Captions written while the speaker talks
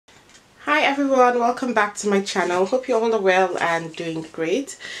Hi everyone, welcome back to my channel. Hope you all are well and doing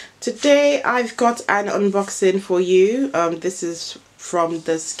great. Today I've got an unboxing for you. This is from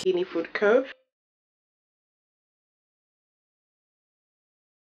the Skinny Food Co.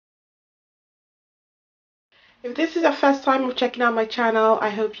 If this is the first time of checking out my channel, I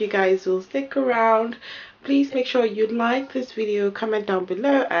hope you guys will stick around. Please make sure you like this video, comment down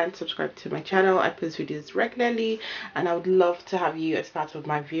below and subscribe to my channel. I post videos regularly and I would love to have you as part of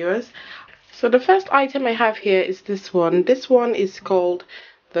my viewers. So the first item I have here is this one. This one is called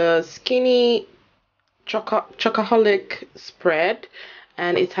the Skinny Chocoholic Spread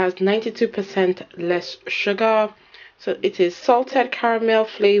and it has 92% less sugar. So it is salted caramel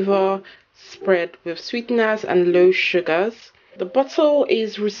flavor spread with sweeteners and low sugars. The bottle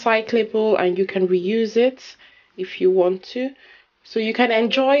is recyclable and you can reuse it if you want to. So you can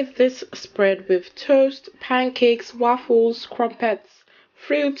enjoy this spread with toast, pancakes, waffles, crumpets,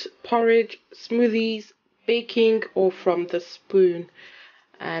 fruit, porridge, smoothies, baking, or from the spoon.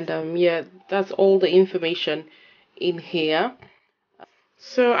 And yeah, that's all the information in here.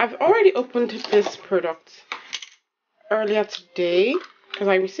 So I've already opened this product earlier today because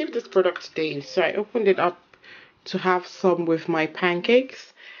I received this product today. So I opened it up to have some with my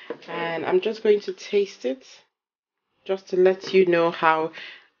pancakes and I'm just going to taste it just to let you know how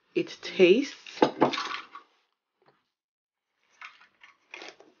it tastes.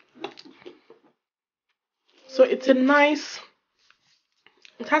 So it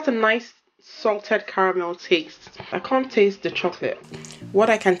has a nice salted caramel taste. I can't taste the chocolate. What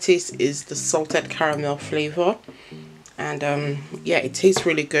I can taste is the salted caramel flavor, and yeah, it tastes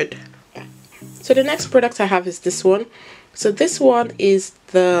really good. So the next product I have is this one. So this one is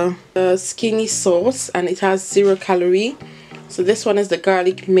the skinny sauce and it has 0 calorie. So this one is the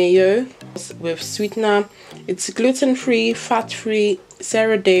garlic mayo with sweetener. It's gluten-free, fat-free,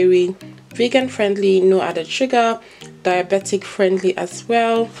 zero dairy, vegan friendly, no added sugar, diabetic friendly as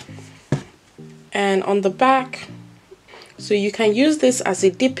well. And on the back, so you can use this as a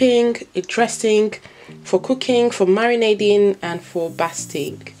dipping, a dressing, for cooking, for marinating and for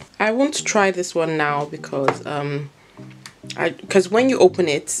basting. I won't try this one now because when you open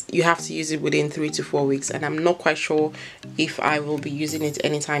it you have to use it within 3 to 4 weeks and I'm not quite sure if I will be using it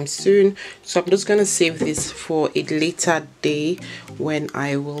anytime soon, so I'm just going to save this for a later day when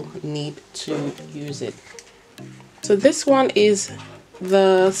I will need to use it. So this one is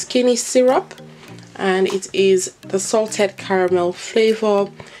the skinny syrup and it is the salted caramel flavor.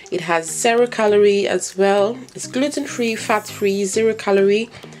 It has 0 calorie as well. It's gluten-free, fat-free, 0 calorie,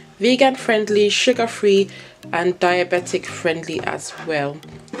 vegan friendly, sugar free and diabetic friendly as well.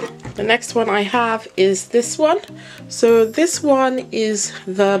 The next one I have is this one. So this one is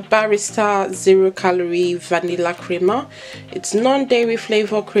the Barista 0 calorie vanilla creamer. It's non-dairy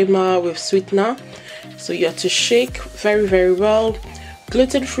flavor creamer with sweetener, so you have to shake very well.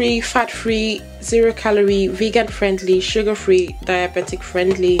 Gluten-free, fat-free, 0 calorie, vegan friendly, sugar free, diabetic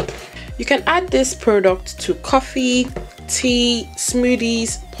friendly. You can add this product to coffee, tea,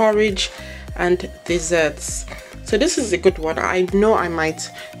 smoothies, porridge and desserts. So this is a good one. I know I might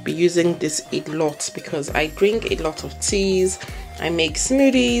be using this a lot because I drink a lot of teas, I make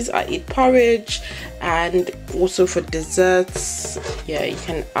smoothies, I eat porridge, and also for desserts, yeah, you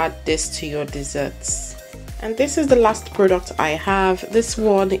can add this to your desserts. And this is the last product I have. This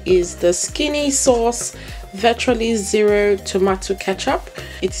one is the Skinny Sauce Virtually Zero Tomato Ketchup.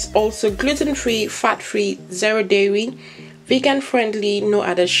 It's also gluten-free, fat-free, 0 dairy, vegan friendly, no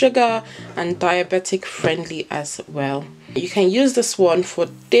added sugar and diabetic friendly as well. You can use this one for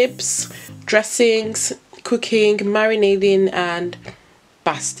dips, dressings, cooking, marinating and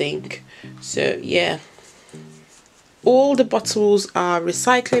basting. So yeah, all the bottles are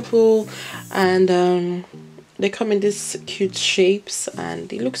recyclable and they come in these cute shapes and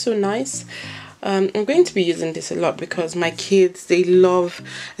they look so nice. I'm going to be using this a lot because my kids, they love,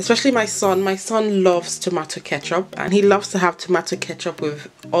 especially my son loves tomato ketchup and he loves to have tomato ketchup with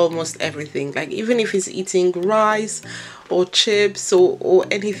almost everything. Like even if he's eating rice or chips or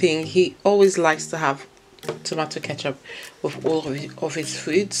anything, he always likes to have tomato ketchup with all of his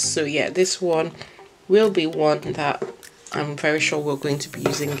foods. So yeah, this one will be one that I'm very sure we're going to be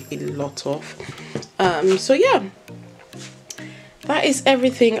using a lot of. So yeah, that is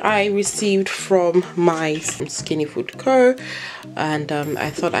everything I received from my Skinny Food Co. And I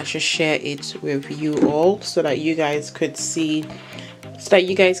thought I should share it with you all so that you guys could see, so that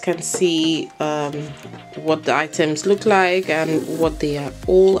you guys can see what the items look like and what they are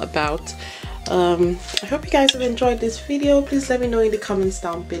all about. I hope you guys have enjoyed this video. Please let me know in the comments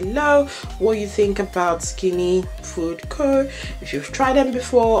down below what you think about Skinny Food Co. If you've tried them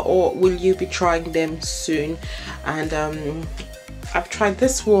before, or will you be trying them soon. And I've tried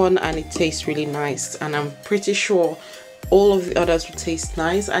this one and it tastes really nice, and I'm pretty sure all of the others will taste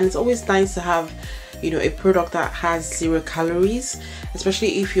nice. And it's always nice to have, you know, a product that has 0 calories,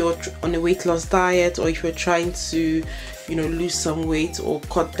 especially if you're on a weight loss diet, or if you're trying to, you know, lose some weight or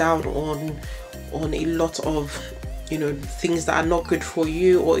cut down on a lot of, you know, things that are not good for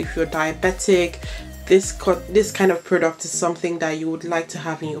you, or if you're diabetic. This kind of product is something that you would like to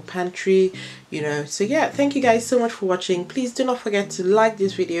have in your pantry, you know. So yeah, thank you guys so much for watching. Please do not forget to like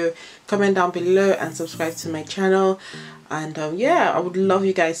this video, comment down below, and subscribe to my channel. And yeah, I would love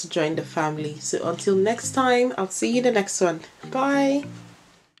you guys to join the family. So until next time, I'll see you in the next one. Bye.